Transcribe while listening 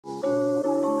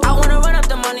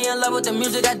money, in love with the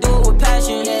music, I do it with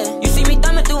passion. Yeah. You see me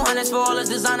thumbing through hundreds for all this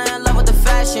designer, in love with the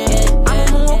fashion. Yeah. I'm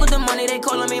a moonwalk with the money, they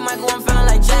calling me Michael, I'm feeling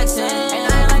like Jackson.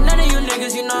 And I ain't like none of you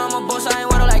niggas, you know I'm a boss, I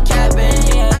ain't water like cabin.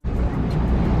 Yeah.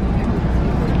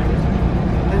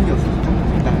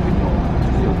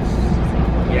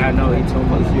 Yeah, I know, he told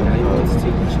me that he wants to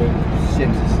take a trip.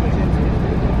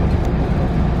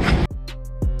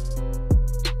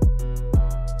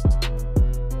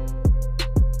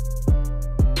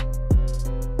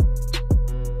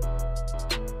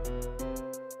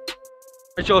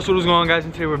 Alright y'all, so what's going on guys,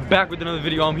 and today we're back with another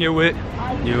video. I'm here with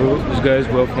this guy's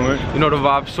welcome. You know the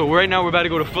vibe. So right now we're about to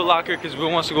go to Foot Locker because Will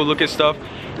wants to go look at stuff.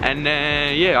 And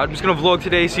then yeah, I'm just gonna vlog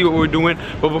today, see what we're doing.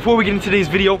 But before we get into today's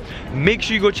video, make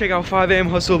sure you go check out 5 AM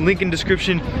Hustle, link in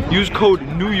description. Use code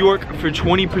New York for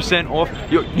 20% off.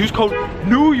 Use code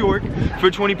New York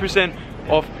for 20%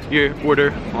 off your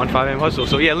order on 5 AM Hustle.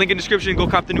 So yeah, link in description, go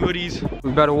cop the new hoodies.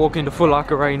 We about to walk into Foot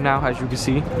Locker right now, as you can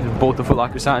see. Both the Foot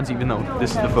Locker signs, even though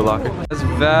this is the Foot Locker. That's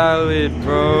valid,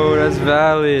 bro, that's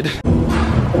valid.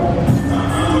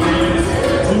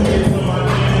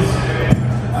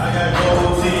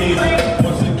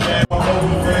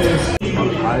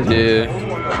 Yeah,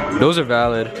 those are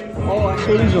valid. Oh, I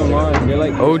saw these online. They're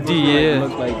like OD, yeah.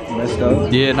 Look like messed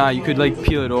up. Yeah, nah, you could like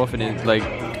peel it off and it like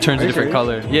turns a different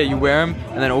color. Yeah, you wear them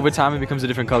and then over time it becomes a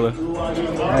different color.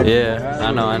 Yeah,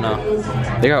 I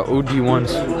know. They got OD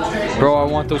ones. Bro, I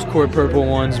want those court purple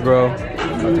ones, bro.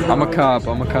 I'm a cop.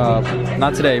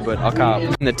 Not today, but I'll cop.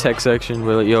 In the tech section,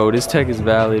 we're like, yo, this tech is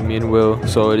valid, me and Will.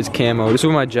 So it is camo. This is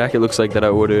what my jacket looks like that I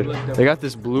ordered. They got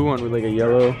this blue one with like a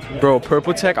yellow. Bro,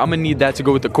 purple tech, I'm gonna need that to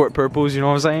go with the court purples, you know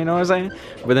what I'm saying?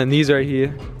 But then these right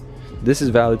here, this is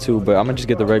valid too, but I'm gonna just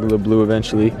get the regular blue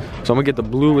eventually. So I'm gonna get the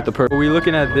blue with the purple. We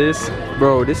looking at this,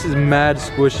 bro, this is mad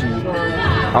squishy.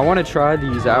 I wanna try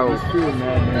these out.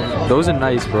 Those are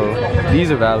nice, bro. These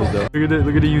are valid though.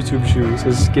 Look at the YouTube shoes.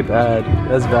 Let's skip ad.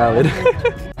 That's valid.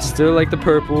 I still like the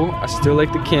purple. I still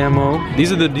like the camo.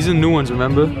 These are new ones,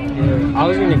 remember? Yeah. I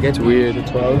was gonna get to weird. The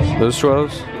 12s. Those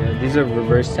 12s? Yeah, these are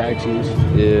reverse tag shoes.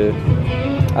 Yeah.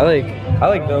 I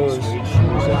like those.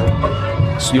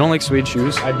 So you don't like suede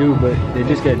shoes? I do, but they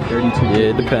just get dirty too. Yeah,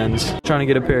 it depends. Trying to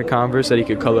get a pair of Converse that he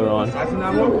could color on.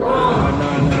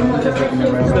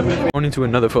 Going into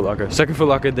another Foot Locker. Second Foot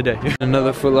Locker of the day.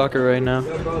 Another Foot Locker right now.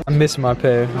 I miss my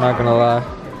pair, not gonna lie.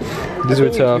 These were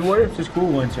tough. You wore them to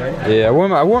school once, right? Yeah, I wore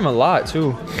them a lot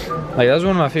too. Like that was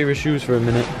one of my favorite shoes for a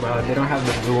minute. Bro, they don't have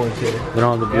the blue ones here. They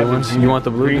don't have the blue ones? You want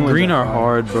the blue? The green are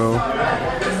hard, bro.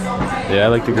 Yeah, I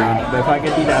like the green. But if I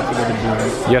get these, I have to get the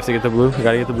blue. You have to get the blue? You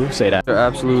gotta get the blue? Say that. They're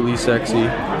absolutely sexy.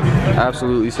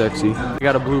 Absolutely sexy. I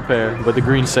got a blue pair, but the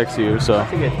green's sexier, so I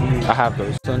have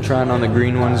those. So I'm trying on the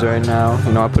green ones right now.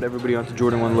 You know, I put everybody onto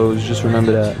Jordan 1 lows. Just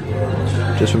remember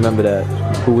that. Just remember that.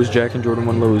 Who was jacking Jordan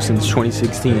 1 lows since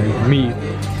 2016? Me.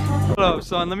 Hold up,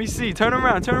 son. Let me see. Turn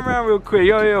around real quick.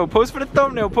 Yo, post for the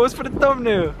thumbnail.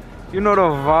 You know the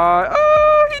vibe.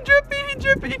 Oh, he drippy.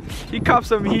 He copped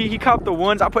some. He copped the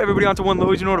ones. I put everybody onto 1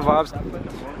 lows. You know the vibes.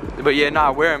 But yeah,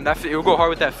 nah, wear him. That fit. It'll go hard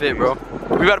with that fit, bro.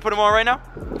 We about to put him on right now.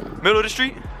 Middle of the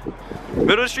street. You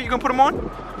gonna put him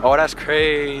on? Oh, that's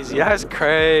crazy. What's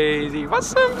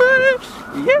up, buddy?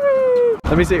 Yeah.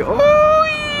 Let me say.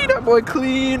 Oh, that boy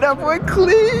clean.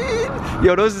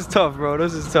 Yo, those is tough, bro.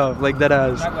 Like that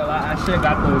ass. I should've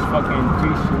got those fucking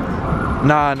free shoes.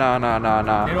 Nah.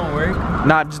 They don't work?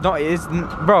 Nah, just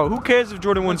don't. Bro, who cares if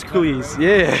Jordan 1's cleats?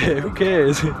 Yeah, who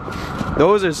cares?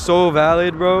 Those are so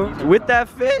valid, bro. With that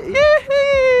fit,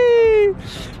 yeah.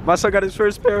 My son got his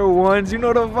first pair of ones. You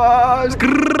know the vibes.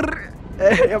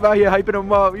 Hey, I'm out here hyping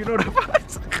them up. You know the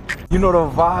vibes.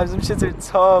 Them shits are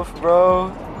tough,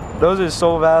 bro. Those are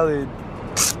so valid.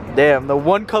 Damn, the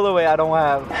one colorway I don't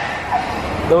have.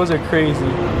 Those are crazy.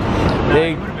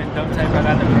 They would have been dumb tight if I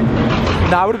got the purple.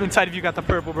 Nah, I would have been tight if you got the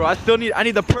purple, bro. I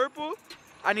need the purple,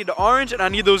 I need the orange, and I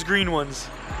need those green ones.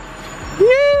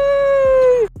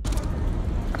 Yay!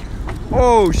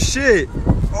 Oh shit.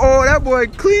 Oh, that boy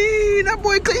clean.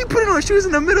 He put on shoes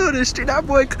in the middle of the street. That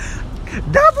boy clean.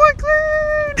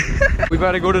 We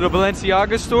about to go to the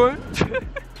Balenciaga store.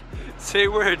 Say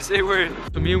word. So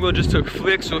me and Will just took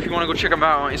flicks, so if you want to go check them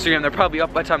out on Instagram, they're probably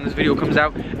up by the time this video comes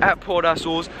out. At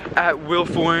Paul.Souls, at Will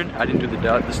Foreign. I didn't do the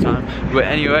dot this time. But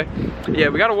anyway, yeah,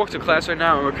 we got to walk to class right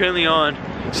now, and we're currently on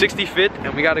 65th,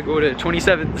 and we got to go to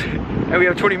 27th, and we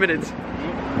have 20 minutes.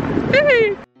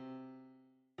 Hey!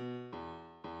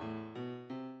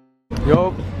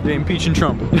 Yo, they're impeaching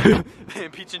Trump. They're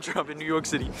impeaching Trump in New York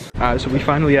City. Alright, so we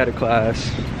finally out of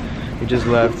class. We just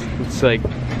left. It's like,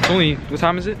 only, what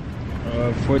time is it?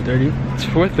 4:30. It's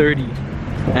 4:30,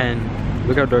 and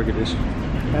look how dark it is.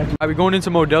 Alright, we're going into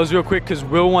Modell's real quick because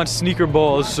Will wants sneaker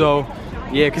balls. So,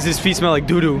 yeah, because his feet smell like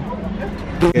doo-doo.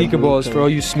 Sneaker balls for all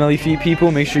you smelly feet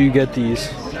people. Make sure you get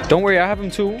these. Don't worry, I have them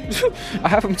too. I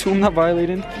have them too. I'm not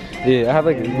violating. Yeah, I have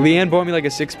like Leanne bought me like a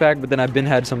 6-pack, but then I've been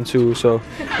had some too. So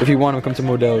if you want them, come to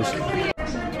Modell's.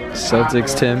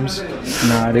 Celtics, Timbs.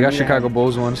 Nah, they got Chicago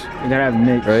Bulls ones. You gotta have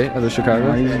Knicks. Right? Are they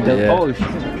Chicago?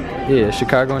 Yeah,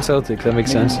 Chicago and Celtics. That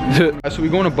makes sense. So we're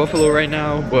going to Buffalo right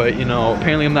now, but you know,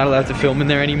 apparently I'm not allowed to film in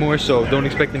there anymore, so don't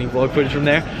expect any vlog footage from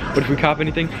there. But if we cop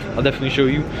anything, I'll definitely show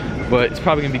you. But it's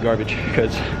probably gonna be garbage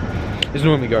because it's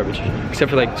normally garbage,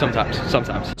 except for like sometimes.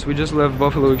 So we just left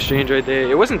Buffalo Exchange right there.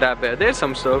 It wasn't that bad. There's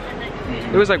some stuff.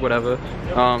 It was like whatever.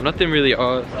 Nothing really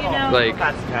like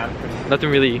nothing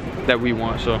really that we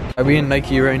want. So we in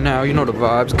Nike right now. You know the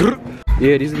vibes.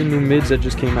 Yeah, these are the new mids that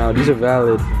just came out. These are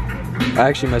valid. I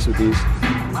actually mess with these.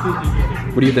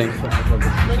 What do you think?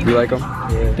 You like them?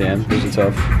 Yeah. Damn, those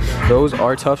are tough. Those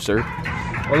are tough, sir.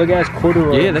 Oh, look at that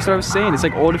corduroy. Yeah, that's what I was saying. It's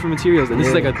like all different materials. And this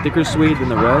is like a thicker suede than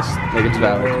the rest. Like it's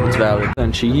valid. It's valid.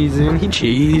 And cheesing. He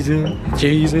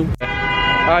cheesing.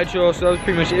 Alright, y'all. So that was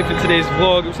pretty much it for today's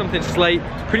vlog. It was something slight.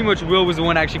 Pretty much Will was the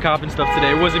one actually copping stuff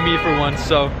today. It wasn't me for once.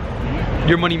 So,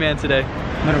 your money man today.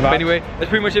 But anyway, that's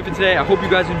pretty much it for today. I hope you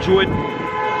guys enjoyed.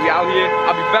 We out here.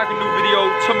 I'll be back with a new video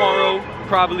tomorrow,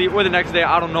 probably, or the next day.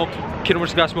 I don't know. Kid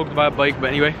almost got smoked by a bike, but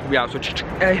anyway, we out. So,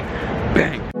 hey,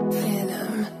 bang.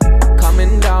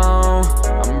 Coming down,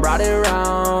 I'm riding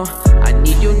around. I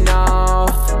need you now.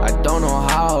 I don't know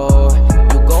how.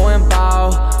 You go and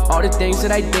bow all the things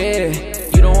that I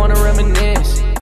did. You don't wanna reminisce.